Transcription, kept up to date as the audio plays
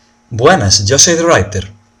Buenas, yo soy The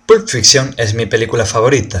Writer. Pulp Fiction es mi película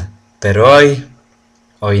favorita, pero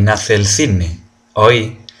hoy nace el cine,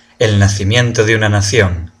 hoy el nacimiento de una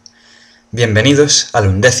nación. Bienvenidos al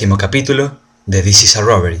 11º capítulo de This is a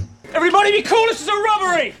Robbery. Everybody be cool, this is a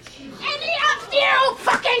robbery! Any of you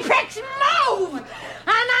fucking pricks move! And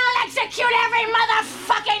I'll execute every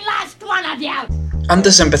motherfucking last one of you!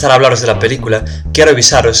 Antes de empezar a hablaros de la película, quiero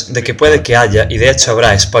avisaros de que puede que haya, y de hecho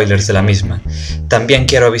habrá, spoilers de la misma. También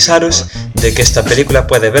quiero avisaros de que esta película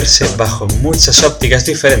puede verse bajo muchas ópticas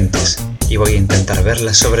diferentes, y voy a intentar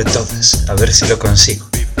verlas sobre todas, a ver si lo consigo.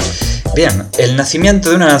 Bien, El nacimiento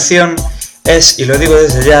de una nación es, y lo digo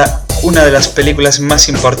desde ya, una de las películas más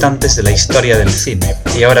importantes de la historia del cine,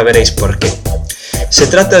 y ahora veréis por qué. Se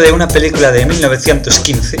trata de una película de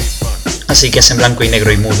 1915, así que es en blanco y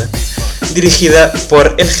negro y muda, dirigida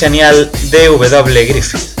por el genial D.W.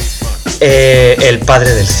 Griffith, el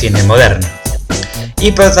padre del cine moderno,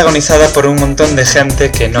 y protagonizada por un montón de gente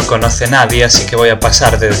que no conoce nadie, así que voy a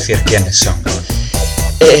pasar de decir quiénes son.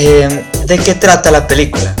 ¿De qué trata la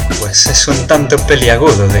película? Pues es un tanto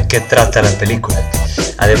peliagudo de qué trata la película.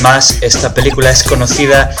 Además, esta película es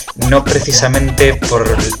conocida no precisamente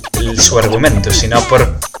por su argumento, sino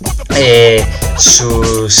por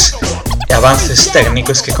sus avances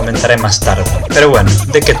técnicos que comentaré más tarde. Pero bueno,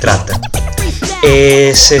 ¿de qué trata?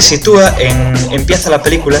 Empieza la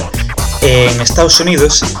película en Estados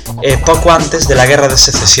Unidos poco antes de la Guerra de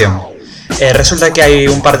Secesión. Resulta que hay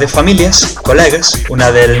un par de familias, colegas,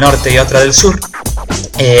 una del norte y otra del sur.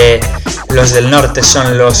 Los del norte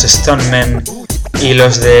son los Stonemen y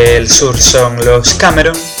los del sur son los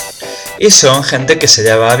Cameron. Y son gente que se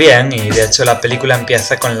lleva bien, y de hecho la película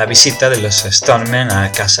empieza con la visita de los Stonemen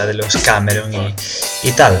a casa de los Cameron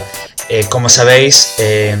y tal. Como sabéis,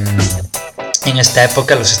 en esta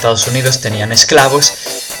época los Estados Unidos tenían esclavos,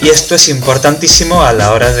 y esto es importantísimo a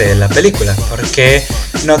la hora de la película, porque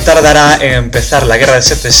no tardará en empezar la Guerra de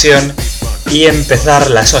Secesión y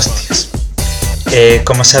empezar las hostias.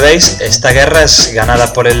 Como sabéis, esta guerra es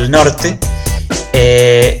ganada por el norte.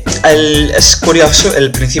 Es curioso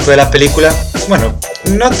el principio de la película, bueno,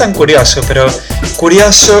 no tan curioso, pero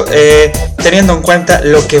curioso teniendo en cuenta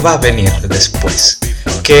lo que va a venir después,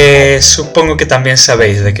 que supongo que también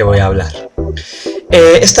sabéis de qué voy a hablar.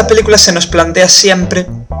 Esta película se nos plantea siempre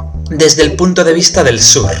desde el punto de vista del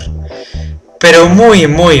sur, pero muy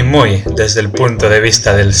desde el punto de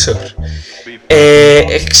vista del sur.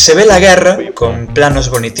 Se ve la guerra con planos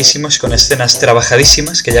bonitísimos, con escenas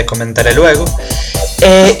trabajadísimas que ya comentaré luego,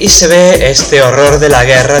 y se ve este horror de la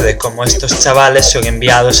guerra, de cómo estos chavales son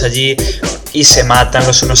enviados allí y se matan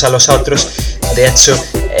los unos a los otros. De hecho,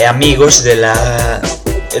 amigos de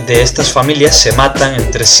estas familias se matan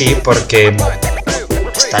entre sí porque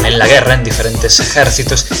están en la guerra, en diferentes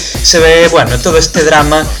ejércitos. Se ve, bueno, todo este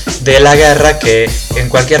drama de la guerra que en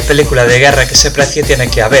cualquier película de guerra que se precie tiene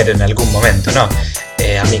que haber en algún momento, ¿no?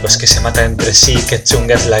 Amigos que se matan entre sí, que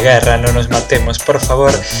chunga es la guerra, no nos matemos, por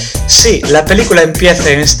favor. Sí, la película empieza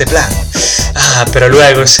en este plan. Pero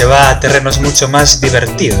luego se va a terrenos mucho más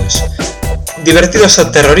divertidos. Divertidos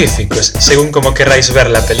o terroríficos, según como queráis ver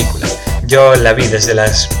la película. Yo la vi desde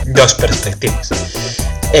las dos perspectivas.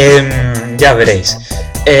 Ya veréis.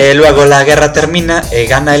 Luego la guerra termina,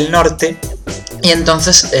 gana el norte, y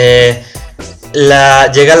entonces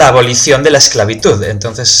llega la abolición de la esclavitud.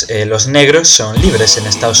 Entonces los negros son libres en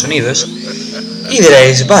Estados Unidos, y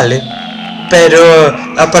diréis, vale, pero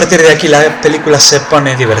a partir de aquí la película se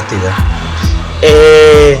pone divertida.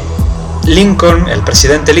 Lincoln, el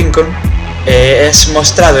presidente Lincoln, es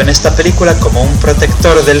mostrado en esta película como un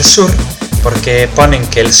protector del sur, porque ponen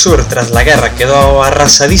que el sur tras la guerra quedó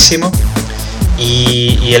arrasadísimo,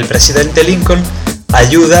 y el presidente Lincoln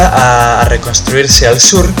ayuda a reconstruirse al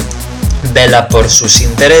sur, vela por sus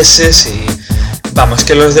intereses, y vamos,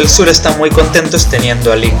 que los del sur están muy contentos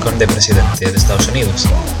teniendo a Lincoln de presidente de Estados Unidos.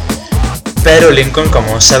 Pero Lincoln,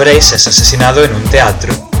 como sabréis, es asesinado en un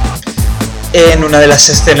teatro, en una de las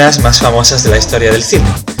escenas más famosas de la historia del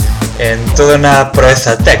cine, en toda una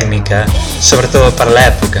proeza técnica, sobre todo para la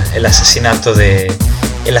época, el asesinato de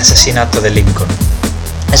Lincoln.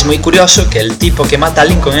 Es muy curioso que el tipo que mata a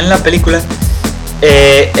Lincoln en la película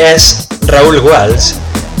es Raúl Walsh,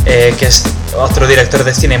 que es otro director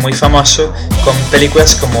de cine muy famoso, con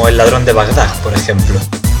películas como El ladrón de Bagdad, por ejemplo.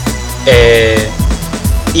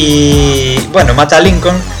 Y bueno, mata a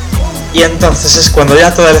Lincoln, y entonces es cuando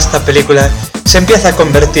ya toda esta película se empieza a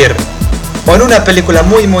convertir o en una película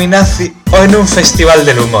muy nazi o en un festival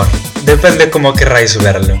del humor, depende cómo querráis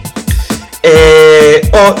verlo.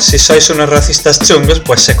 O si sois unos racistas chungos,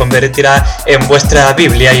 pues se convertirá en vuestra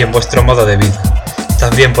Biblia y en vuestro modo de vida.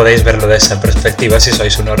 también podéis verlo de esa perspectiva si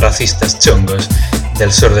sois unos racistas chungos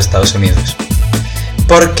del sur de Estados Unidos.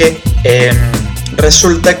 Porque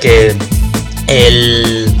resulta que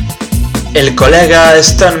el colega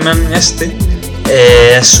Stoneman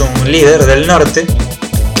es un líder del norte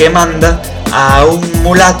que manda a un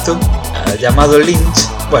mulato llamado Lynch,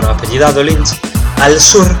 bueno, apellidado Lynch, al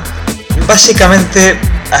sur, básicamente,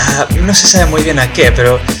 no se sabe muy bien a qué,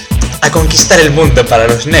 pero a conquistar el mundo para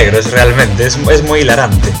los negros. Realmente es muy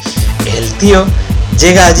hilarante. El tío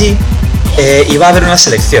llega allí y va a haber unas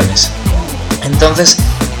elecciones. Entonces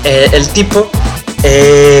el tipo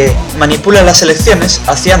manipula las elecciones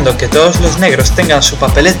haciendo que todos los negros tengan su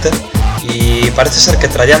papeleta, y parece ser que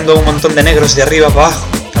trayendo un montón de negros de arriba para abajo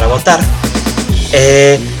para votar,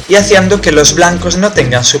 y haciendo que los blancos no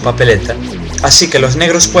tengan su papeleta. Así que los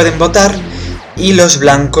negros pueden votar y los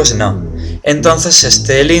blancos no. Entonces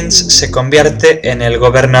Lynch se convierte en el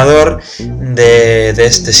gobernador de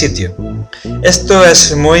este sitio. Esto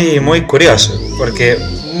es muy curioso,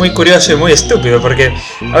 muy curioso y muy estúpido, porque,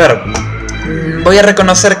 a ver, voy a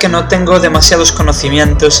reconocer que no tengo demasiados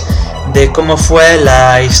conocimientos de cómo fue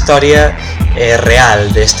la historia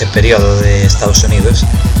real de este periodo de Estados Unidos,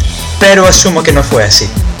 pero asumo que no fue así.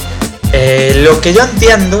 Lo que yo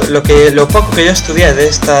entiendo, lo poco que yo estudié de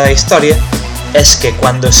esta historia, es que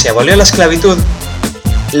cuando se abolió la esclavitud,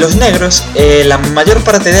 los negros, la mayor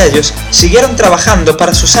parte de ellos, siguieron trabajando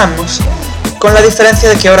para sus amos, con la diferencia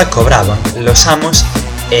de que ahora cobraban. Los amos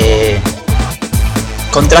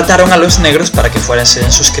contrataron a los negros para que fueran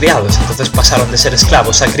sus criados, entonces pasaron de ser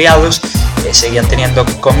esclavos a criados, seguían teniendo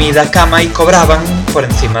comida, cama y cobraban por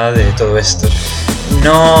encima de todo esto.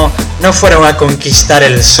 No fueron a conquistar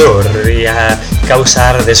el sur y a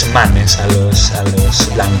causar desmanes a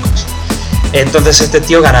los blancos. Entonces este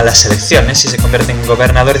tío gana las elecciones y se convierte en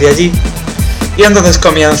gobernador de allí, y entonces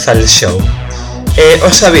comienza el show.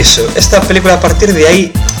 Os aviso, esta película a partir de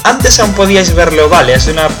ahí, antes aún podíais verlo, vale, es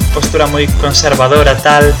de una postura muy conservadora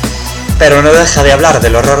tal, pero no deja de hablar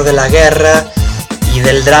del horror de la guerra y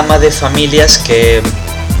del drama de familias que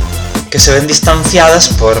se ven distanciadas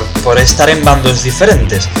por estar en bandos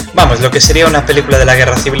diferentes. Vamos, lo que sería una película de la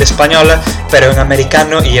Guerra Civil Española, pero en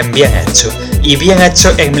americano y en bien hecho. Y bien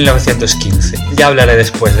hecho en 1915. Ya hablaré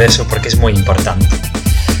después de eso porque es muy importante.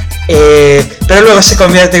 Pero luego se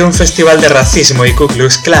convierte en un festival de racismo y Ku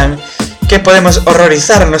Klux Klan, que podemos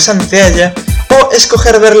horrorizarnos ante ella o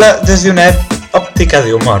escoger verla desde una óptica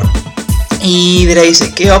de humor. Y diréis,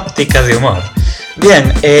 ¿qué óptica de humor?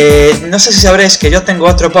 Bien, no sé si sabréis que yo tengo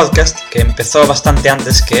otro podcast que empezó bastante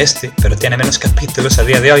antes que este, pero tiene menos capítulos a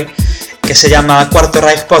día de hoy, que se llama Cuarto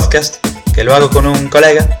Reich Podcast, que lo hago con un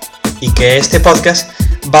colega, y que este podcast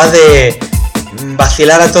va de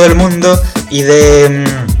vacilar a todo el mundo y de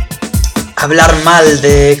hablar mal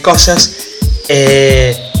de cosas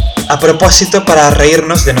a propósito para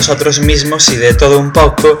reírnos de nosotros mismos y de todo un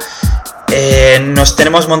poco. Nos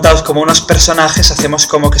tenemos montados como unos personajes, hacemos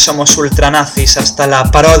como que somos ultranazis hasta la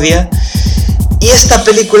parodia, y esta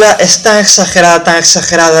película es tan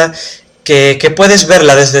exagerada que puedes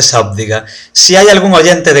verla desde esa óptica. Si hay algún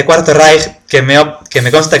oyente de Cuarto Reich, que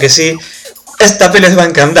me consta que sí, esta peli os va a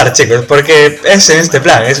encantar, chicos, porque es en este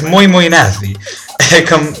plan, es muy nazi.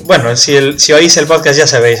 Bueno, si oís el podcast ya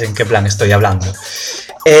sabéis en qué plan estoy hablando.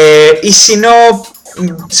 Y si no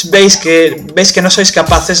veis que no sois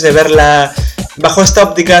capaces de verla bajo esta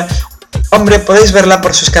óptica, hombre, podéis verla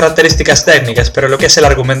por sus características técnicas, pero lo que es el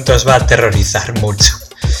argumento os va a aterrorizar mucho.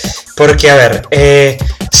 Porque, a ver,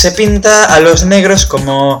 se pinta a los negros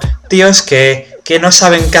como tíos que no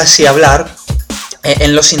saben casi hablar.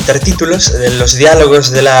 En los intertítulos, en los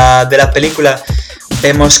diálogos de la película,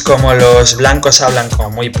 vemos como los blancos hablan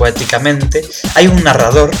como muy poéticamente. Hay un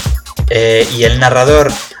narrador, y el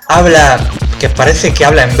narrador habla, que parece que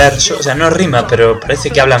habla en verso, o sea, no rima, pero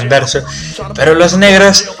parece que habla en verso. Pero los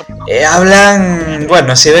negros hablan,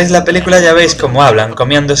 bueno, si veis la película ya veis cómo hablan,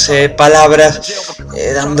 comiéndose palabras,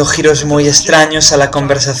 dando giros muy extraños a la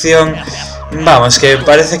conversación. Vamos, que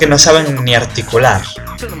parece que no saben ni articular.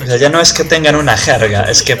 O sea, ya no es que tengan una jerga,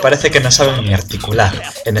 es que parece que no saben ni articular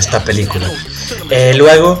en esta película.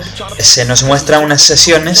 Luego se nos muestran unas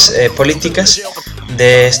sesiones políticas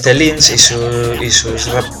de Lynch y sus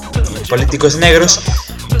políticos negros,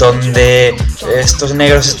 donde estos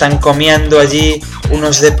negros están comiendo allí,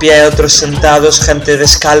 unos de pie, otros sentados, gente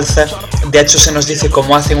descalza. De hecho se nos dice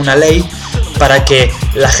cómo hacen una ley para que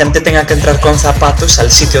la gente tenga que entrar con zapatos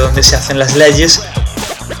al sitio donde se hacen las leyes.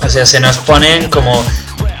 O sea, se nos ponen como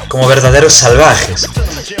verdaderos salvajes.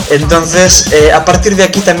 Entonces, a partir de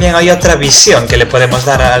aquí también hay otra visión que le podemos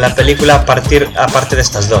dar a la película aparte de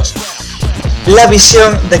estas dos. la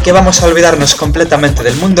visión de que vamos a olvidarnos completamente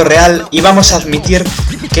del mundo real y vamos a admitir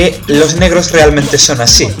que los negros realmente son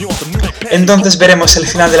así. Entonces veremos el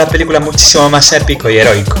final de la película muchísimo más épico y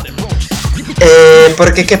heroico.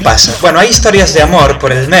 Porque ¿qué pasa? Bueno, hay historias de amor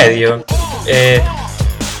por el medio,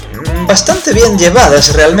 bastante bien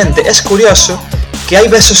llevadas realmente. Es curioso que hay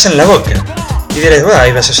besos en la boca. Y diréis, bueno,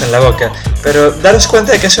 hay besos en la boca, pero daros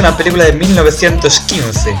cuenta de que es una película de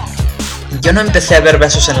 1915. Yo no empecé a ver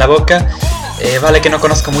besos en la boca, vale que no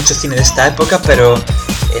conozco mucho cine de esta época, pero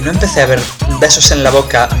no empecé a ver besos en la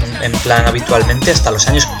boca en plan habitualmente hasta los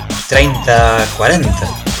años 30, 40.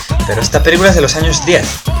 Pero esta película es de los años 10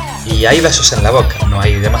 y hay besos en la boca, no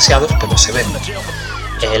hay demasiados, pero se ven.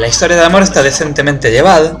 La historia de amor está decentemente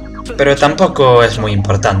llevada, pero tampoco es muy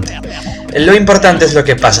importante. Lo importante es lo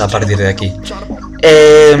que pasa a partir de aquí.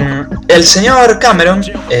 El señor Cameron,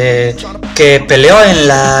 que peleó en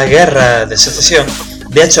la guerra de secesión,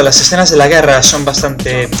 de hecho las escenas de la guerra son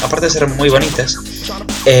bastante, aparte de ser muy bonitas,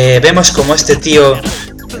 vemos como este tío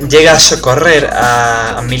llega a socorrer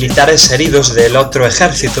a militares heridos del otro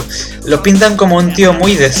ejército. Lo pintan como un tío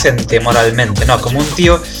muy decente moralmente, no, como un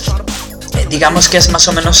tío, digamos que es más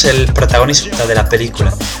o menos el protagonista de la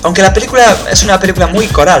película. Aunque la película es una película muy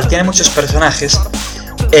coral, tiene muchos personajes,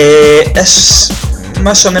 es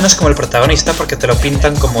más o menos como el protagonista porque te lo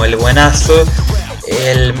pintan como el buenazo,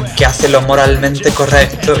 el que hace lo moralmente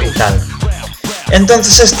correcto y tal.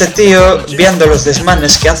 Entonces este tío, viendo los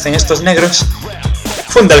desmanes que hacen estos negros,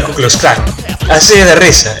 funda el Ku Klux Klan. Así de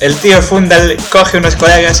risa, el tío coge unos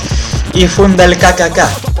colegas y funda el KKK.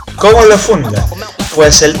 ¿Cómo lo funda?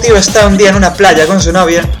 Pues el tío está un día en una playa con su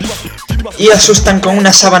novia y asustan con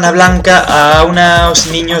una sábana blanca a unos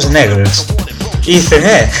niños negros. Y dicen,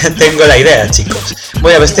 tengo la idea, chicos.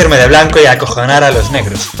 Voy a vestirme de blanco y a acojonar a los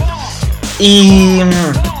negros. Y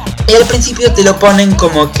al principio te lo ponen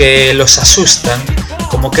como que los asustan,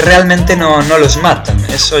 como que realmente no los matan.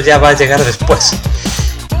 Eso ya va a llegar después.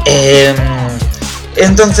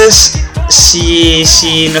 Entonces,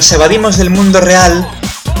 si nos evadimos del mundo real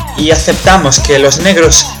y aceptamos que los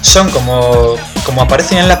negros son como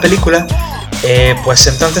aparecen en la película, pues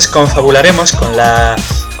entonces confabularemos con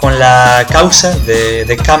la causa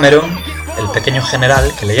de Cameron, el pequeño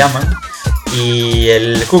general que le llaman, y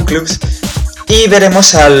el Ku Klux, y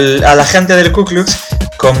veremos a la gente del Ku Klux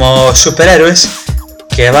como superhéroes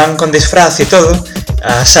que van con disfraz y todo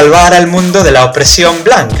a salvar al mundo de la opresión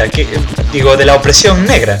blanca, de la opresión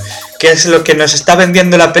negra, que es lo que nos está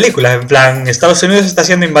vendiendo la película. En plan, Estados Unidos está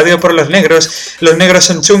siendo invadido por los negros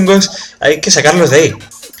son chungos, hay que sacarlos de ahí.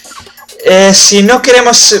 Si no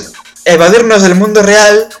queremos evadirnos del mundo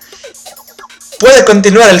real, puede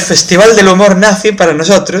continuar el festival del humor nazi para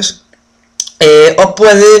nosotros,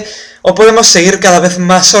 o podemos seguir cada vez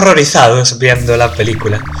más horrorizados viendo la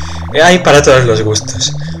película. Hay para todos los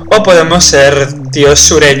gustos. O podemos ser tíos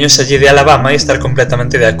sureños allí de Alabama y estar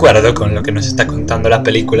completamente de acuerdo con lo que nos está contando la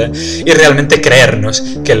película y realmente creernos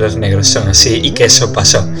que los negros son así y que eso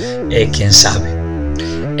pasó. Quién sabe.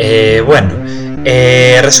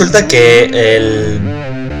 Resulta que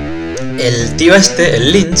el tío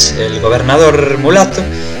el Lynch, el gobernador mulato,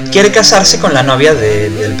 quiere casarse con la novia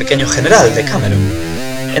del pequeño general, de Cameron.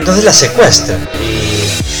 Entonces la secuestra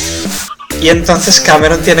y entonces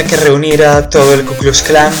Cameron tiene que reunir a todo el Ku Klux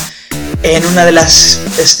Klan en una de las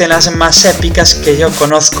escenas más épicas que yo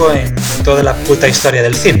conozco en toda la puta historia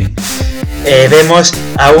del cine. Vemos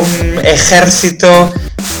a un ejército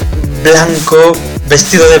blanco,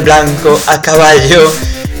 vestido de blanco, a caballo,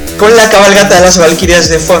 con la cabalgata de las Valquirias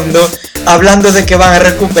de fondo, hablando de que van a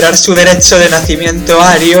recuperar su derecho de nacimiento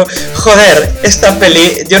ario. Joder, esta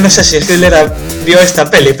peli, yo no sé si Hitler vio esta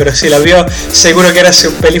peli, pero si la vio seguro que era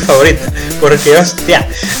su peli favorita, porque hostia,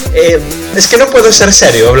 es que no puedo ser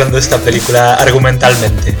serio hablando de esta película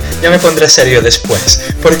argumentalmente. Ya me pondré serio después,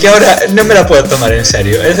 porque ahora no me la puedo tomar en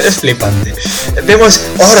serio, es flipante. Vemos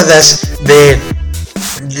hordas de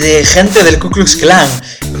gente del Ku Klux Klan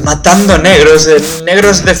matando negros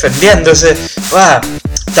defendiéndose.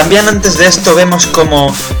 También antes de esto vemos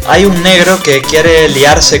como hay un negro que quiere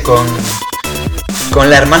liarse con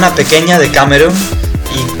la hermana pequeña de Cameron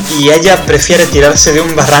y ella prefiere tirarse de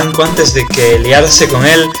un barranco antes de que liarse con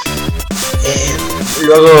él.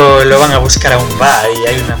 Luego lo van a buscar a un bar y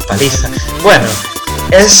hay una paliza. Bueno,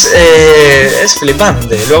 es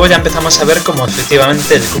flipante. Luego ya empezamos a ver cómo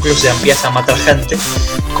efectivamente el Ku Klux ya empieza a matar gente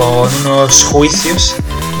con unos juicios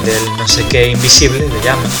del no sé qué invisible, le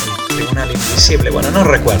llaman, el tribunal invisible, bueno, no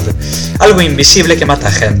recuerdo, algo invisible que mata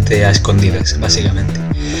gente a escondidas, básicamente.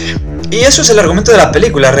 Y eso es el argumento de la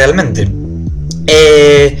película realmente.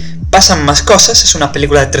 Pasan más cosas, es una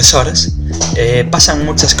película de 3 horas, pasan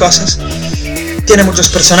muchas cosas, tiene muchos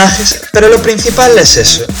personajes, pero lo principal es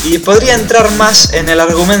eso, y podría entrar más en el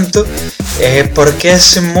argumento porque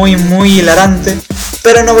es muy hilarante,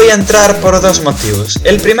 pero no voy a entrar por dos motivos.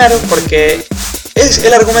 El primero, porque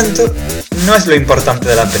el argumento no es lo importante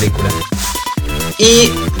de la película,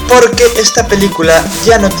 y porque esta película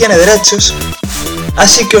ya no tiene derechos,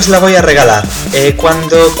 así que os la voy a regalar.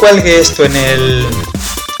 Cuando cuelgue esto en el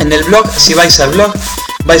blog, si vais al blog,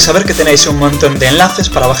 vais a ver que tenéis un montón de enlaces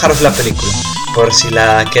para bajaros la película, por si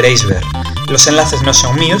la queréis ver. Los enlaces no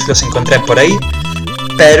son míos, los encontré por ahí,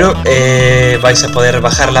 pero vais a poder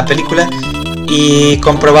bajar la película y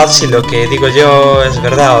comprobad si lo que digo yo es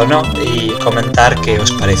verdad o no, y comentar qué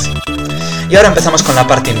os parece. Y ahora empezamos con la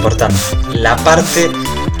parte importante, la parte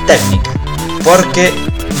técnica, porque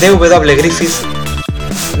D.W. Griffith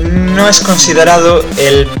no es considerado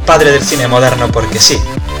el padre del cine moderno porque sí,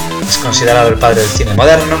 es considerado el padre del cine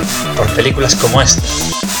moderno por películas como esta.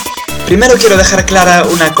 Primero quiero dejar clara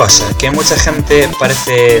una cosa que mucha gente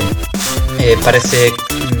parece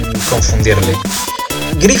confundirle.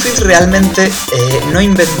 Griffith realmente no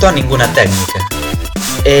inventó ninguna técnica.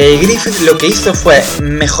 Griffith lo que hizo fue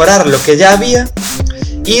mejorar lo que ya había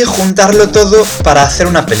y juntarlo todo para hacer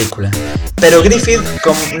una película. Pero Griffith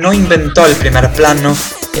no inventó el primer plano,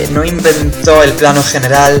 no inventó el plano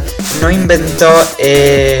general, no inventó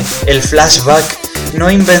el flashback,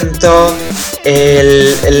 no inventó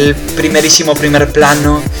el primerísimo primer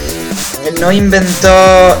plano, no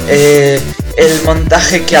inventó el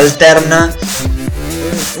montaje que alterna,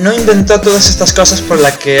 no inventó todas estas cosas por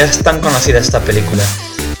las que es tan conocida esta película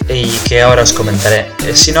y que ahora os comentaré,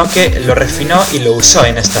 sino que lo refinó y lo usó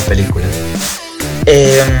en esta película.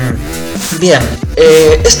 Bien,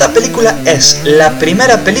 esta película es la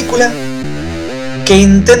primera película que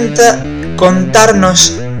intenta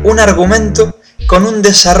contarnos un argumento con un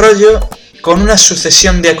desarrollo, con una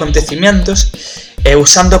sucesión de acontecimientos,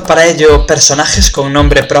 usando para ello personajes con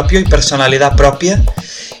nombre propio y personalidad propia,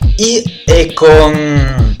 y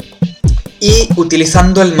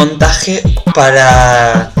utilizando el montaje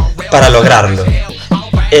para lograrlo.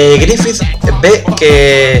 Griffith ve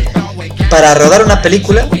que para rodar una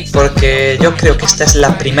película, porque yo creo que esta es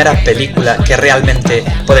la primera película que realmente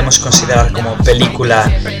podemos considerar como película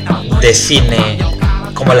de cine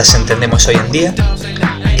como las entendemos hoy en día,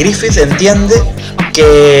 Griffith entiende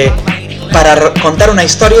que para contar una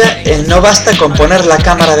historia no basta con poner la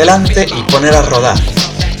cámara delante y poner a rodar.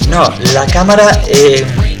 No, la cámara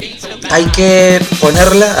hay que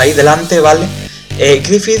ponerla ahí delante, ¿vale?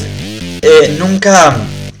 Griffith nunca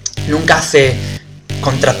hace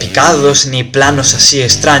contrapicados ni planos así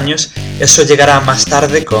extraños. Eso llegará más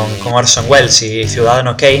tarde con Orson Welles y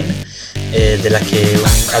Ciudadano Kane, de la que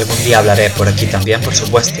algún día hablaré por aquí también, por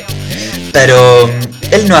supuesto. Pero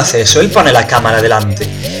él no hace eso, él pone la cámara delante.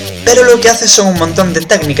 Pero lo que hace son un montón de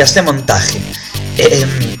técnicas de montaje.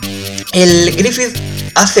 El Griffith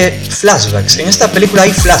hace flashbacks. En esta película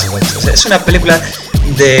hay flashbacks. O sea, es una película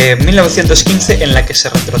de 1915 en la que se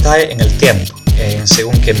retrotrae en el tiempo, en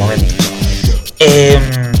según qué momentos.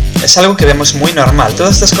 Es algo que vemos muy normal.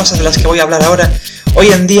 Todas estas cosas de las que voy a hablar ahora,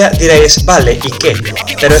 hoy en día diréis, vale, ¿y qué?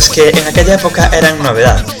 Pero es que en aquella época eran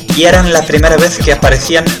novedad y eran la primera vez que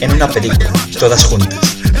aparecían en una película, todas juntas.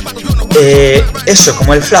 Eso,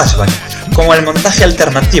 como el flashback, como el montaje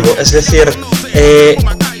alternativo, es decir,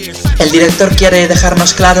 el director quiere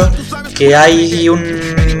dejarnos claro que hay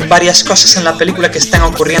varias cosas en la película que están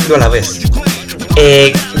ocurriendo a la vez.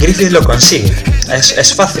 Griffith lo consigue.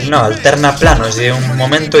 Es fácil, ¿no? Alterna planos de un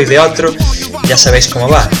momento y de otro, ya sabéis cómo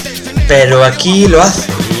va. Pero aquí lo hace,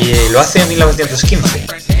 y lo hace en 1915.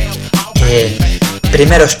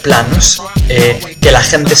 Primeros planos, que la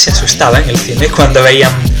gente se asustaba en el cine cuando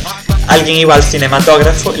veían... Alguien iba al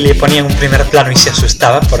cinematógrafo, le ponían un primer plano y se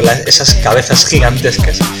asustaba por esas cabezas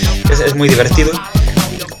gigantescas. Es muy divertido.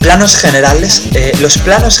 Planos generales. Los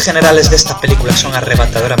planos generales de esta película son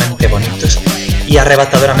arrebatadoramente bonitos y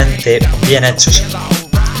arrebatadoramente bien hechos.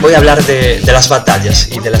 Voy a hablar de las batallas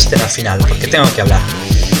y de la escena final, porque tengo que hablar.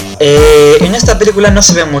 En esta película no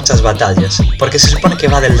se ven muchas batallas, porque se supone que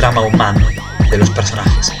va del drama humano de los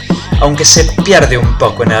personajes, aunque se pierde un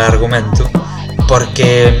poco en el argumento,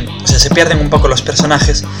 porque se pierden un poco los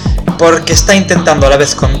personajes, porque está intentando a la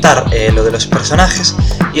vez contar lo de los personajes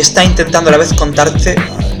y está intentando a la vez contarte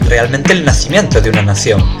realmente el nacimiento de una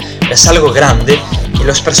nación. Es algo grande y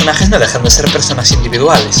los personajes no dejan de ser personas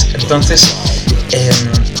individuales. Entonces,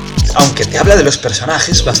 aunque te habla de los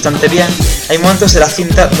personajes bastante bien, hay momentos de la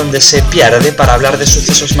cinta donde se pierde para hablar de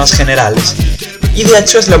sucesos más generales. Y de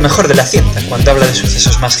hecho es lo mejor de la cinta, cuando habla de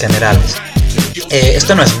sucesos más generales.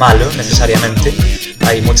 Esto no es malo, necesariamente.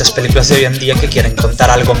 Hay muchas películas de hoy en día que quieren contar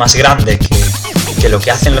algo más grande que lo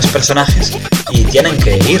que hacen los personajes, y tienen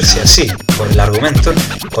que irse así por el argumento,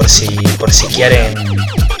 por si quieren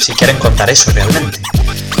contar eso realmente.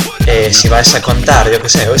 Si vas a contar, yo que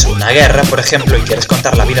sé, una guerra, por ejemplo, y quieres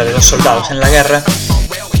contar la vida de 2 soldados en la guerra,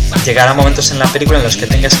 llegará momentos en la película en los que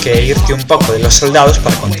tengas que irte un poco de los soldados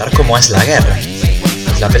para contar cómo es la guerra.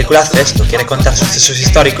 Pues la película hace esto, quiere contar sucesos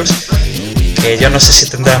históricos, que yo no sé si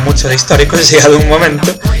tendrá mucho de históricos llegado un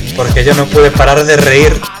momento, porque yo no pude parar de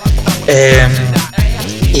reír.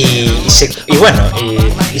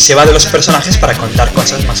 Y se va de los personajes para contar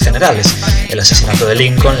cosas más generales. El asesinato de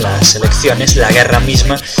Lincoln, las elecciones, la guerra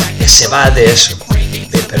misma, se va de eso.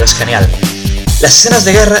 Pero es genial. Las escenas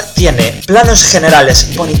de guerra tiene planos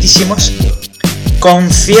generales bonitísimos,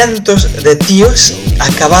 con cientos de tíos a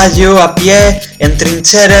caballo, a pie, en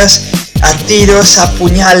trincheras, a tiros, a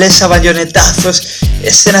puñales, a bayonetazos,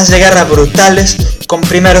 escenas de guerra brutales, con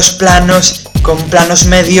primeros planos, con planos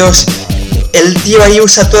medios. El tío ahí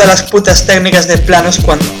usa todas las putas técnicas de planos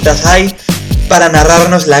cuantas hay para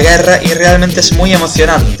narrarnos la guerra, y realmente es muy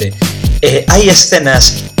emocionante. Hay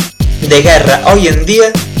escenas de guerra hoy en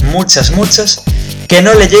día, muchas, que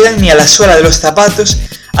no le llegan ni a la suela de los zapatos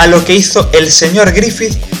a lo que hizo el señor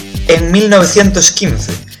Griffith en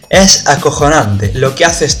 1915. Es acojonante lo que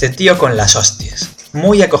hace este tío con las hostias.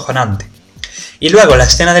 Muy acojonante. Y luego la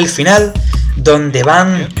escena del final, donde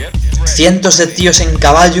van cientos de tíos en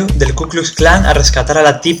caballo del Ku Klux Klan a rescatar a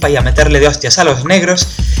la tipa y a meterle de hostias a los negros,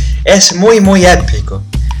 es muy épico.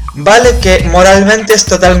 Vale que moralmente es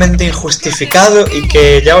totalmente injustificado, y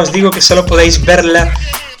que ya os digo que solo podéis verla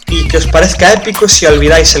y que os parezca épico si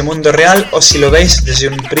olvidáis el mundo real o si lo veis desde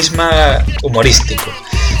un prisma humorístico.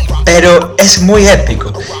 Pero es muy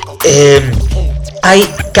épico.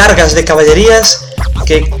 Hay cargas de caballerías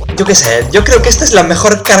que, yo qué sé, yo creo que esta es la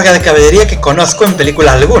mejor carga de caballería que conozco en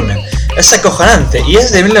película alguna. Es acojonante, y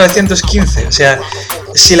es de 1915, o sea,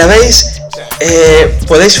 si la veis,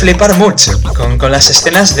 podéis flipar mucho con las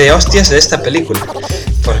escenas de hostias de esta película,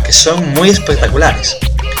 porque son muy espectaculares.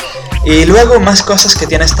 Y luego más cosas que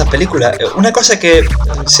tiene esta película. Una cosa que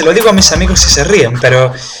se lo digo a mis amigos y se ríen,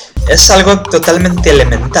 pero es algo totalmente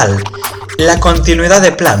elemental: la continuidad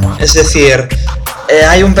de plano. Es decir,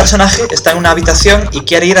 hay un personaje, está en una habitación y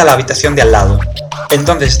quiere ir a la habitación de al lado.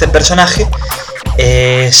 Entonces este personaje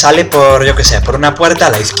sale por, yo que sé, por una puerta a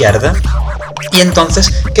la izquierda. Y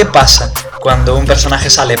entonces, ¿qué pasa cuando un personaje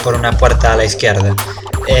sale por una puerta a la izquierda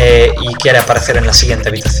y quiere aparecer en la siguiente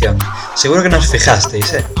habitación? Seguro que no os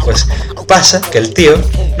fijasteis, Pues pasa que el tío,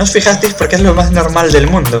 no os fijasteis porque es lo más normal del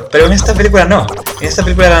mundo, pero en esta película no, en esta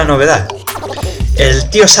película era la novedad. El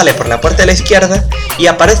tío sale por la puerta de la izquierda y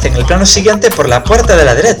aparece en el plano siguiente por la puerta de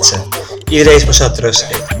la derecha. Y diréis vosotros,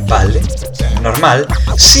 vale, normal.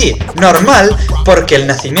 Sí, normal, porque el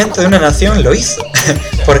nacimiento de una nación lo hizo.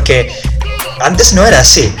 Porque antes no era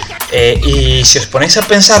así. Y si os ponéis a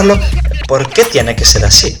pensarlo, ¿por qué tiene que ser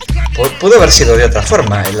así? Pudo haber sido de otra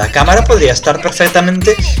forma. La cámara podría estar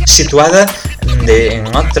perfectamente situada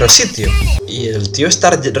en otro sitio y el tío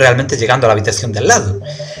estar realmente llegando a la habitación de al lado.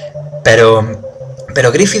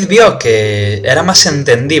 Pero Griffith vio que era más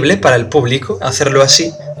entendible para el público hacerlo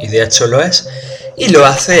así, y de hecho lo es, y lo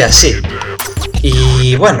hace así.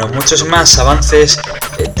 Y bueno, muchos más avances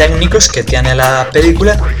técnicos que tiene la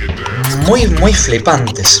película, muy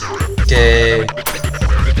flipantes, que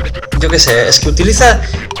yo qué sé, es que utiliza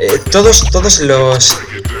todos los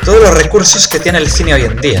recursos que tiene el cine hoy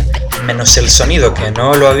en día, menos el sonido, que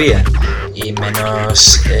no lo había, y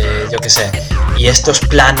menos, yo qué sé, y estos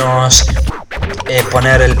planos,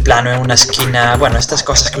 poner el plano en una esquina, bueno, estas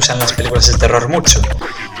cosas que usan las películas de terror mucho,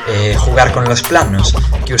 jugar con los planos,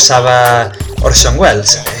 que usaba Orson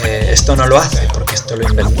Welles. Esto no lo hace, porque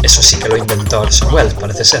eso sí que lo inventó Orson Welles,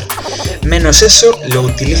 parece ser. Menos eso, lo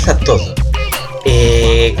utiliza todo.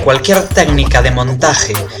 Cualquier técnica de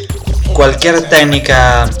montaje, cualquier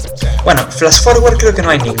técnica... Bueno, flash forward creo que no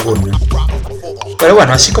hay ninguno. Pero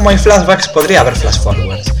bueno, así como hay flashbacks, podría haber flash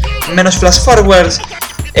forwards. Menos flash forwards,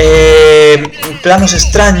 planos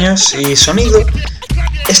extraños y sonido,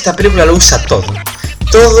 esta película lo usa todo.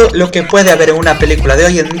 Todo lo que puede haber en una película de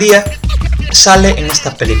hoy en día sale en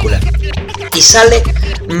esta película. Y sale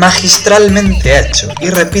magistralmente hecho. Y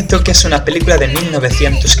repito que es una película de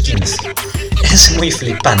 1915. Es muy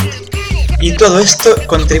flipante. Y todo esto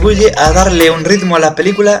contribuye a darle un ritmo a la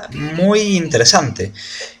película muy interesante.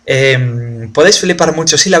 Podéis flipar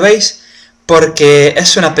mucho si la veis, porque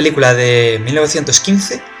es una película de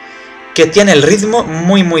 1915 que tiene el ritmo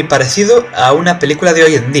muy parecido a una película de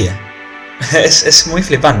hoy en día. Es muy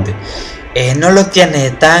flipante. No lo tiene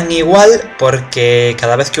tan igual, porque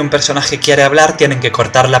cada vez que un personaje quiere hablar tienen que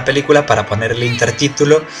cortar la película para ponerle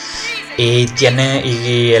intertítulo, y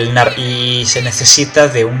se necesita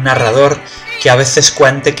de un narrador que a veces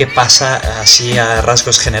cuente qué pasa así a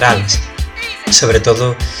rasgos generales, sobre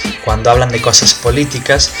todo cuando hablan de cosas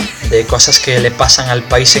políticas, de cosas que le pasan al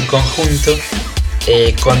país en conjunto.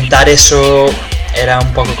 Contar eso era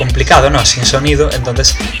un poco complicado, ¿no? Sin sonido,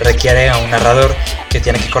 entonces requiere a un narrador que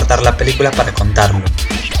tiene que cortar la película para contarlo.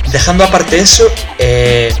 Dejando aparte eso,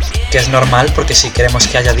 que es normal, porque si queremos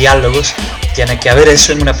que haya diálogos, tiene que haber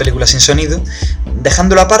eso en una película sin sonido.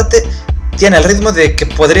 Dejándolo aparte, tiene el ritmo de que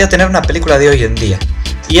podría tener una película de hoy en día.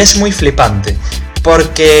 Y es muy flipante,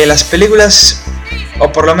 porque las películas,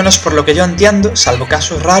 o por lo menos por lo que yo entiendo, salvo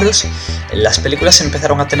casos raros, las películas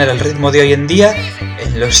empezaron a tener el ritmo de hoy en día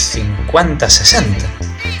en los 50, 60.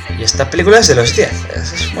 Y esta película es de los 10,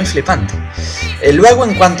 es muy flipante. Luego,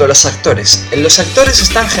 en cuanto a los actores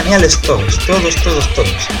están geniales todos.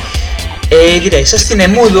 Diréis, ¿es cine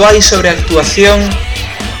mudo? ¿Hay sobreactuación?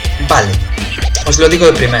 Vale, os lo digo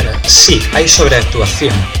de primera, sí, hay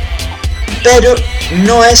sobreactuación. Pero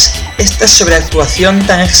no es esta sobreactuación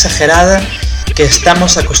tan exagerada que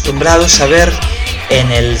estamos acostumbrados a ver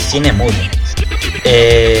en el cine mudo.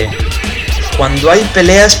 Cuando hay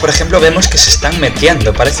peleas, por ejemplo, vemos que se están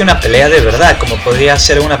metiendo, parece una pelea de verdad, como podría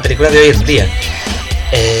ser una película de hoy en día.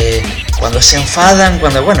 Cuando se enfadan,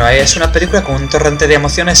 es una película con un torrente de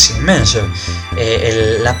emociones inmenso.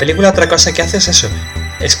 La película, otra cosa que hace es eso,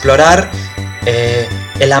 explorar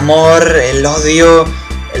el amor, el odio,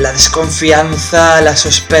 la desconfianza, la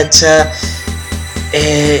sospecha,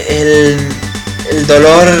 el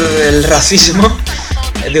dolor, el racismo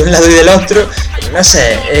de un lado y del otro, no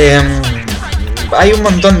sé, hay un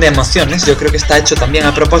montón de emociones. Yo creo que está hecho también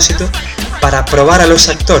a propósito para probar a los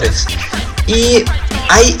actores, y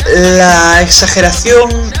hay la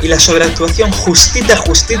exageración y la sobreactuación justita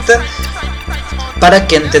para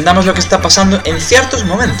que entendamos lo que está pasando en ciertos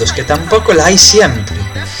momentos, que tampoco la hay siempre,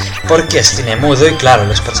 porque es cine mudo y claro,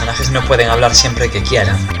 los personajes no pueden hablar siempre que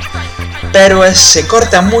quieran. Pero se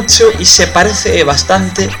corta mucho y se parece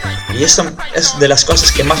bastante, y esto es de las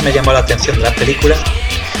cosas que más me llamó la atención de la película,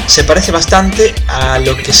 se parece bastante a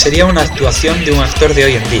lo que sería una actuación de un actor de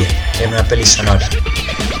hoy en día, en una peli sonora.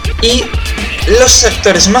 Y los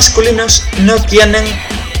actores masculinos no tienen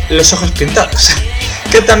los ojos pintados,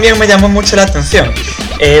 que también me llamó mucho la atención.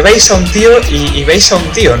 Veis a un tío y veis a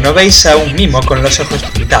un tío, no veis a un mimo con los ojos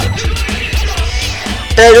pintados.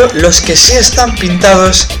 Pero los que sí están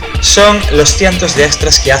pintados son los cientos de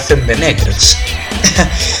extras que hacen de negros.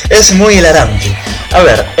 Es muy hilarante. A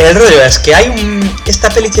ver, el rollo es que esta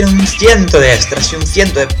peli tiene un ciento de extras y un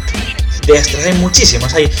ciento de extras, hay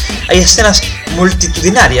muchísimos, hay escenas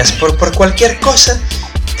multitudinarias, por cualquier cosa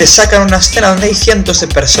te sacan una escena donde hay cientos de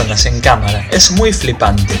personas en cámara, es muy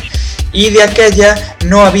flipante. Y de aquella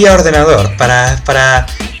no había ordenador para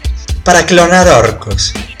clonar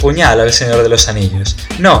orcos, puñal al Señor de los Anillos,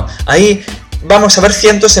 no, ahí vamos a ver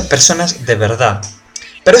cientos de personas de verdad.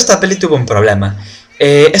 Pero esta peli tuvo un problema.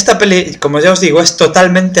 Esta peli, como ya os digo, es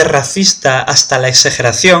totalmente racista hasta la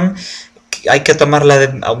exageración. Hay que tomarla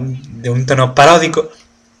de un tono paródico.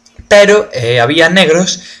 Pero había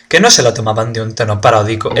negros que no se lo tomaban de un tono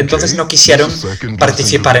paródico, entonces no quisieron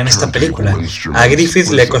participar en esta película. A Griffith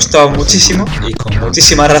le costó muchísimo, y con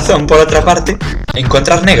muchísima razón por otra parte,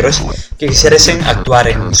 encontrar negros que quisiesen actuar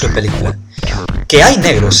en su película. Que hay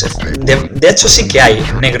negros, de hecho sí que hay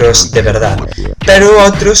negros de verdad, pero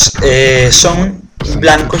otros son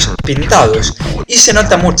blancos pintados, y se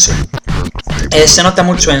nota mucho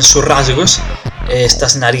en sus rasgos,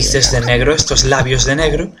 estas narices de negro, estos labios de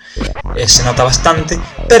negro, se nota bastante,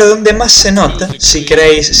 pero donde más se nota, si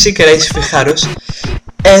queréis fijaros,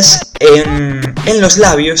 es en los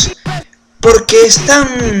labios, porque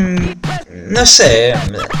están, no sé,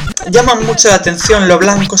 llaman mucho la atención lo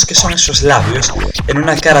blancos que son esos labios en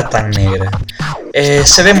una cara tan negra.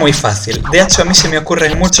 Se ve muy fácil. De hecho, a mí se me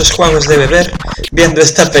ocurren muchos juegos de beber viendo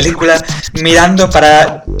esta película,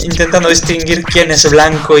 intentando distinguir quién es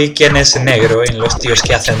blanco y quién es negro en los tíos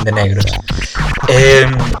que hacen de negros.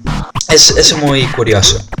 Es muy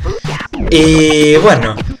curioso. Y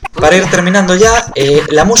bueno, para ir terminando ya,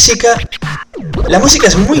 la música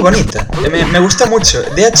es muy bonita, me gusta mucho.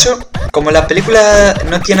 De hecho, como la película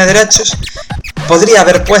no tiene derechos, podría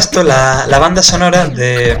haber puesto la banda sonora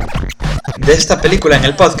de esta película en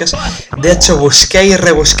el podcast. De hecho, busqué y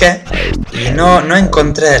rebusqué y no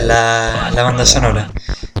encontré la banda sonora.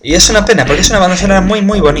 Y es una pena, porque es una banda sonora muy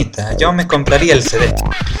muy bonita. Yo me compraría el CD.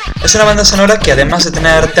 Es una banda sonora que, además de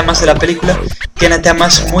tener temas de la película, tiene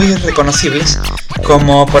temas muy reconocibles,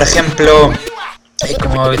 como por ejemplo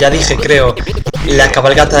como ya dije, creo, la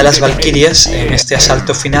cabalgata de las Valquirias en este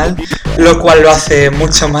asalto final, lo cual lo hace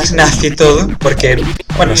mucho más nazi todo, porque,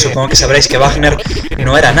 bueno, supongo que sabréis que Wagner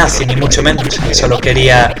no era nazi, ni mucho menos, solo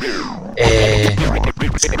quería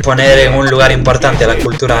poner en un lugar importante a la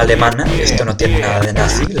cultura alemana. Esto no tiene nada de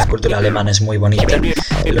nazi, la cultura alemana es muy bonita,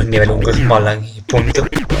 los Nibelungos molan y punto.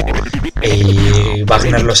 Y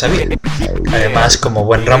Wagner lo sabía. Además, como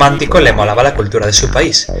buen romántico, le molaba la cultura de su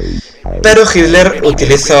país. Pero Hitler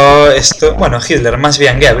utilizó esto, bueno, Hitler, más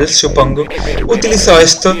bien Goebbels, supongo, utilizó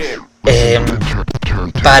esto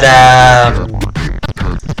para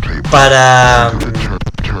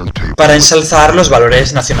ensalzar los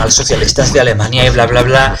valores nacionalsocialistas de Alemania y bla bla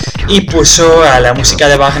bla, y puso a la música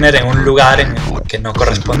de Wagner en un lugar en el que no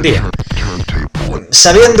correspondía.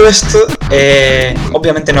 Sabiendo esto,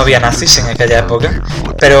 obviamente no había nazis en aquella época,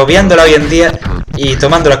 pero viéndola hoy en día y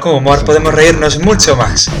tomándola con humor podemos reírnos mucho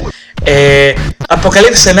más.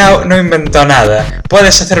 Apocalypse Now no inventó nada.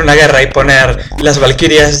 Puedes hacer una guerra y poner las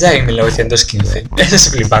Valquirias ya en 1915. Es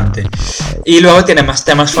flipante. Y luego tiene más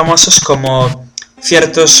temas famosos como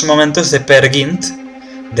ciertos momentos de Peer Gynt,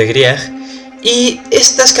 de Grieg, y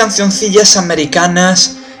estas cancioncillas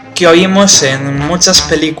americanas que oímos en muchas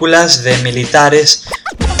películas de militares,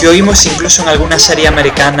 que oímos incluso en alguna serie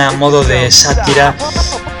americana a modo de sátira.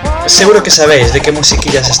 Seguro que sabéis de qué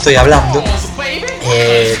musiquillas estoy hablando,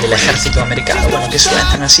 del ejército americano, bueno, que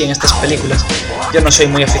suenan así en estas películas. Yo no soy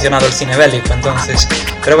muy aficionado al cine bélico, entonces,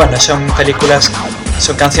 pero bueno, son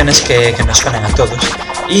canciones que nos suenan a todos,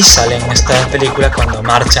 y salen en esta película cuando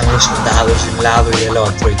marchan los soldados de un lado y del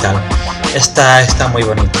otro y tal. Está muy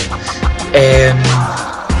bonito.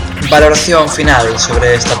 Valoración final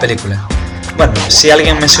sobre esta película. Bueno, si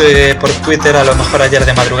alguien me sigue por Twitter, a lo mejor ayer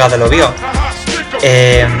de madrugada lo vio.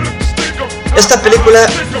 Esta película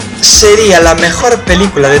sería la mejor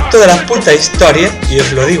película de toda la puta historia, y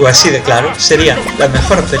os lo digo así de claro, sería la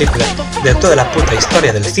mejor película de toda la puta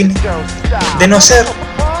historia del cine, de no ser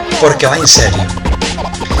porque va en serio.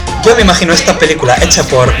 Yo me imagino esta película hecha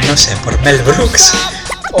por, no sé, por Mel Brooks,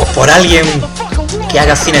 o por alguien que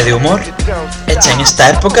haga cine de humor, hecha en esta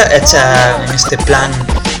época, hecha en este plan,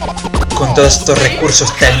 con todos estos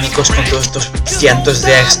recursos técnicos, con todos estos cientos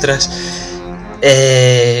de extras,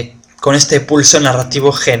 con este pulso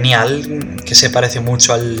narrativo genial, que se parece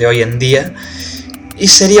mucho al de hoy en día, y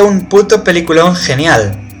sería un puto peliculón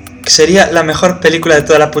genial, sería la mejor película de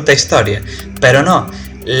toda la puta historia, pero no,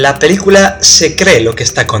 la película se cree lo que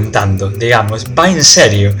está contando, digamos, va en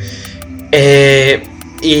serio,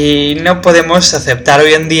 y no podemos aceptar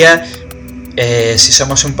hoy en día, si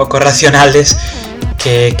somos un poco racionales,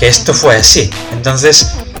 que esto fue así.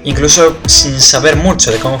 Entonces, incluso sin saber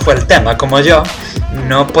mucho de cómo fue el tema, como yo,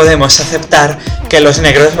 no podemos aceptar que los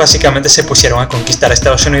negros básicamente se pusieron a conquistar a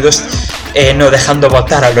Estados Unidos, no dejando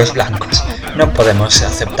votar a los blancos. No podemos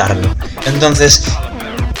aceptarlo. Entonces,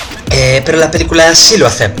 pero la película sí lo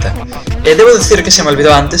acepta. Debo decir que se me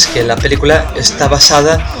olvidó antes que la película está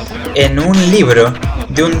basada en un libro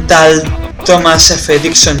de un tal Thomas F.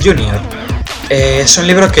 Dixon Jr. Es un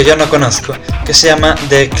libro que yo no conozco, que se llama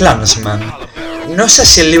The Klansman. No sé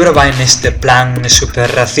si el libro va en este plan súper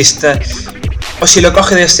racista, o si lo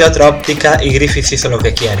coge desde otra óptica y Griffith hizo lo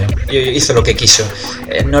que quiso.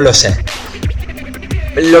 No lo sé.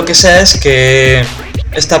 Lo que sé es que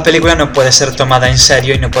esta película no puede ser tomada en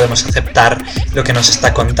serio y no podemos aceptar lo que nos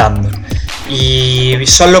está contando. Y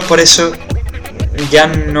solo por eso ya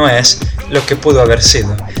no es lo que pudo haber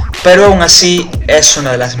sido. Pero aún así es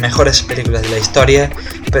una de las mejores películas de la historia,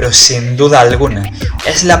 pero sin duda alguna.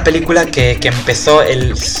 Es la película que empezó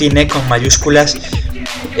el cine con mayúsculas,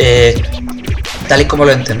 tal y como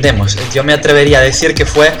lo entendemos. Yo me atrevería a decir que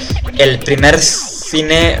fue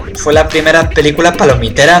la primera película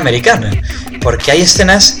palomitera americana, porque hay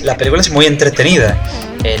escenas, la película es muy entretenida,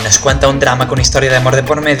 nos cuenta un drama con historia de amor de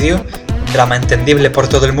por medio, un drama entendible por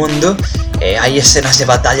todo el mundo, hay escenas de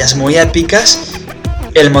batallas muy épicas,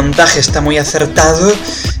 el montaje está muy acertado,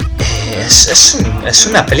 es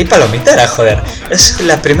una peli palomitera, joder, es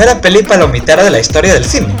la primera peli palomitera de la historia del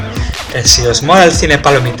cine. Si os mola el cine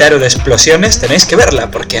palomitero de explosiones, tenéis que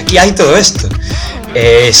verla, porque aquí hay todo esto.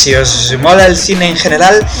 Si os mola el cine en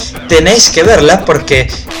general, tenéis que verla,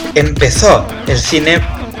 porque empezó el cine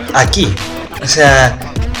aquí. O sea,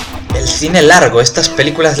 el cine largo, estas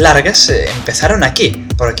películas largas empezaron aquí,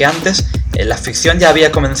 porque antes la ficción ya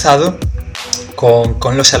había comenzado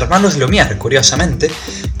con los hermanos Lumière, curiosamente,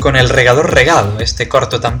 con El regador regado, este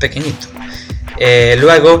corto tan pequeñito.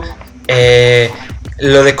 Luego,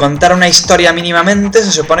 Lo de contar una historia mínimamente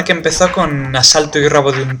se supone que empezó con Asalto y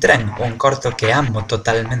robo de un tren, un corto que amo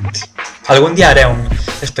totalmente. Algún día haré un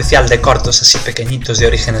especial de cortos así pequeñitos de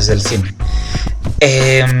orígenes del cine.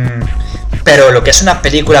 Pero lo que es una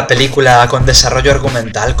película con desarrollo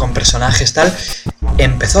argumental, con personajes tal,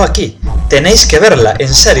 empezó aquí. Tenéis que verla,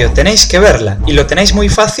 en serio, tenéis que verla. Y lo tenéis muy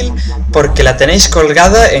fácil porque la tenéis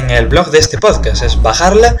colgada en el blog de este podcast. Es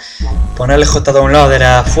bajarla, ponerle JDownloader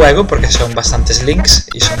a fuego porque son bastantes links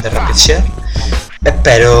y son de Rapid Share.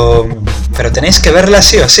 Pero tenéis que verla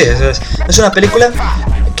sí o sí. Es una película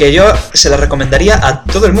que yo se la recomendaría a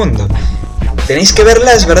todo el mundo. Tenéis que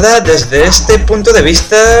verla, es verdad, desde este punto de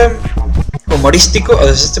vista humorístico o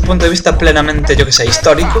desde este punto de vista plenamente, yo que sé,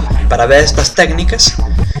 histórico, para ver estas técnicas.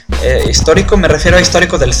 Histórico me refiero a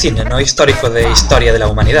histórico del cine, no histórico de historia de la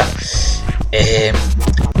humanidad.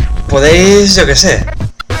 Podéis, yo que sé,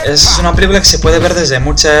 es una película que se puede ver de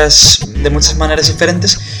muchas maneras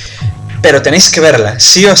diferentes, pero tenéis que verla,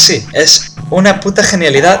 sí o sí. Es una puta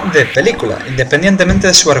genialidad de película, independientemente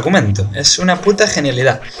de su argumento. Es una puta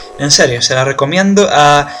genialidad. En serio, se la recomiendo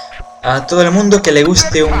a todo el mundo que le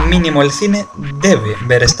guste un mínimo el cine. Debe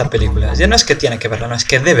ver esta película. Ya no es que tiene que verla, no, es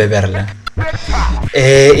que debe verla.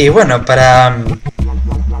 Y bueno, para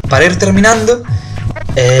ir terminando,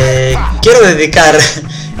 quiero dedicar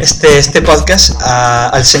este podcast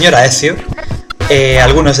al señor Aecio.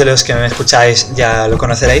 Algunos de los que me escucháis ya lo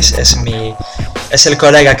conoceréis. Es el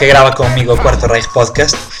colega que graba conmigo Cuarto Reich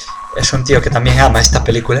Podcast. Es un tío que también ama esta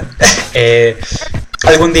película.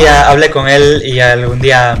 Algún día hablé con él y algún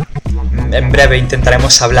día en breve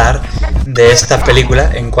intentaremos hablar de esta película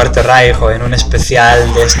en Cuarto Reich o en un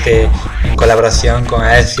especial en colaboración con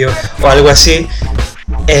Aecio o algo así.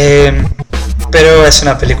 Pero es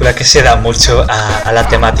una película que se da mucho a la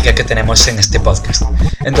temática que tenemos en este podcast.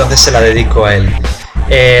 Entonces se la dedico a él.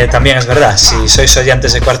 También es verdad, si sois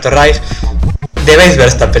oyentes de Cuarto Reich, debéis ver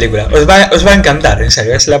esta película. Os va a encantar, en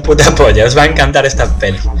serio, es la puta polla. Os va a encantar esta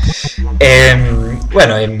peli.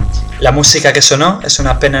 Bueno, la música que sonó, es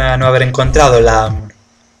una pena no haber encontrado la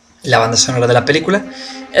banda sonora de la película.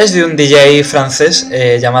 Es de un DJ francés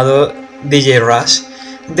llamado DJ Rush,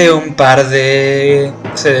 de un par de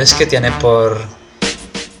CDs que tiene por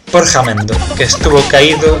Jamendo, que estuvo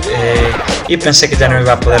caído y pensé que ya no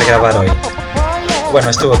iba a poder grabar hoy. Bueno,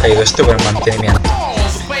 estuvo caído, estuvo en mantenimiento.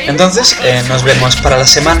 Entonces, nos vemos para la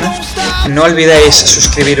semana. No olvidéis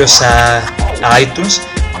suscribiros a iTunes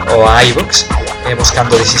o a iVoox,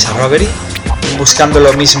 buscando This is a Robbery. Buscando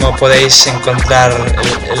lo mismo podéis encontrar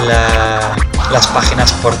las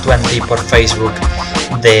páginas por Twenty y por Facebook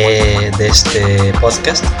de este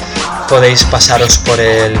podcast. Podéis pasaros por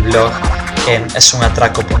el blog en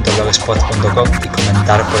esunatraco.blogspot.com y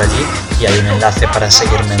comentar por allí, y hay un enlace para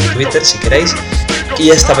seguirme en Twitter si queréis. Y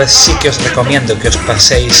esta vez sí que os recomiendo que os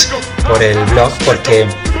paséis por el blog porque,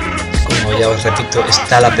 como ya os repito,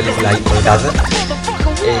 está la película ahí colgada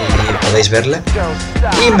y podéis verla.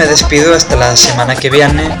 Y me despido hasta la semana que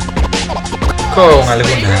viene con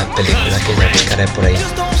alguna película que ya buscaré por ahí.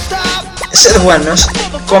 Sed buenos,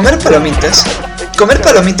 comer palomitas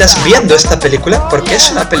viendo esta película, porque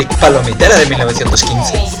es una palomitera de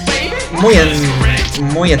 1915, muy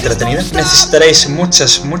entretenida. Necesitaréis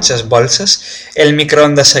muchas bolsas. El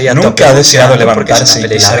microondas ahí a tope. Nunca ha deseado levantarse y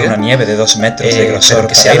pisar una nieve de 2 metros de grosor,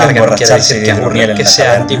 que sea larga no quiere decir que aburra, que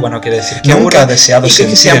sea antigua no quiere decir que aburra. Nunca ha deseado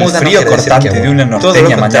sentir el frío cortante de una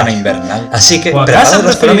norteña mañana invernal. Así que preparados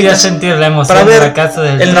los palomitas sentir la emoción para ver de la caza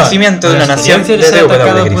del el nacimiento de una nación de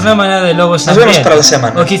D.W. Griffith. Una manera de lobos Nos vemos para la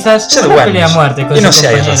semana. O quizás Sed una buenos pelea a muerte con y no su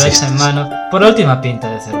seáis compañero racistas. en mano por la última pinta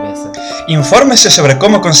de cerveza. Infórmese sobre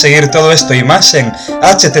cómo conseguir todo esto y más en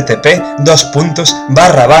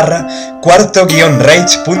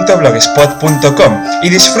http://cuarto-rage.blogspot.com y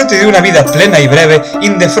disfrute de una vida plena y breve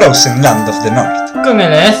in the frozen land of the north. Con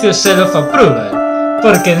el Aecio Seal of Approval,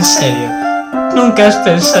 porque en serio, nunca has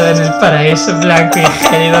pensado en el paraíso blanco y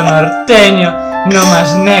gélido norteño, no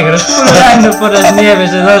más negros, pululando por las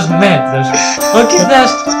nieves de 2 metros. O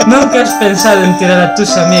quizás nunca has pensado en tirar a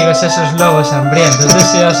tus amigos esos lobos hambrientos,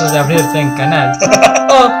 deseosos de abrirte en canal.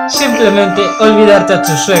 O simplemente olvidarte a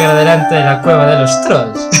tu suegra delante de la cueva de los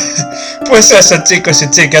trolls. Pues eso, chicos y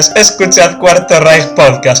chicas, escuchad Cuarto Reich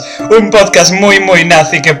Podcast, un podcast muy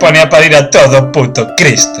nazi que pone a parir a todo puto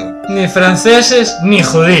Cristo. Ni franceses ni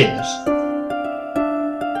judíos.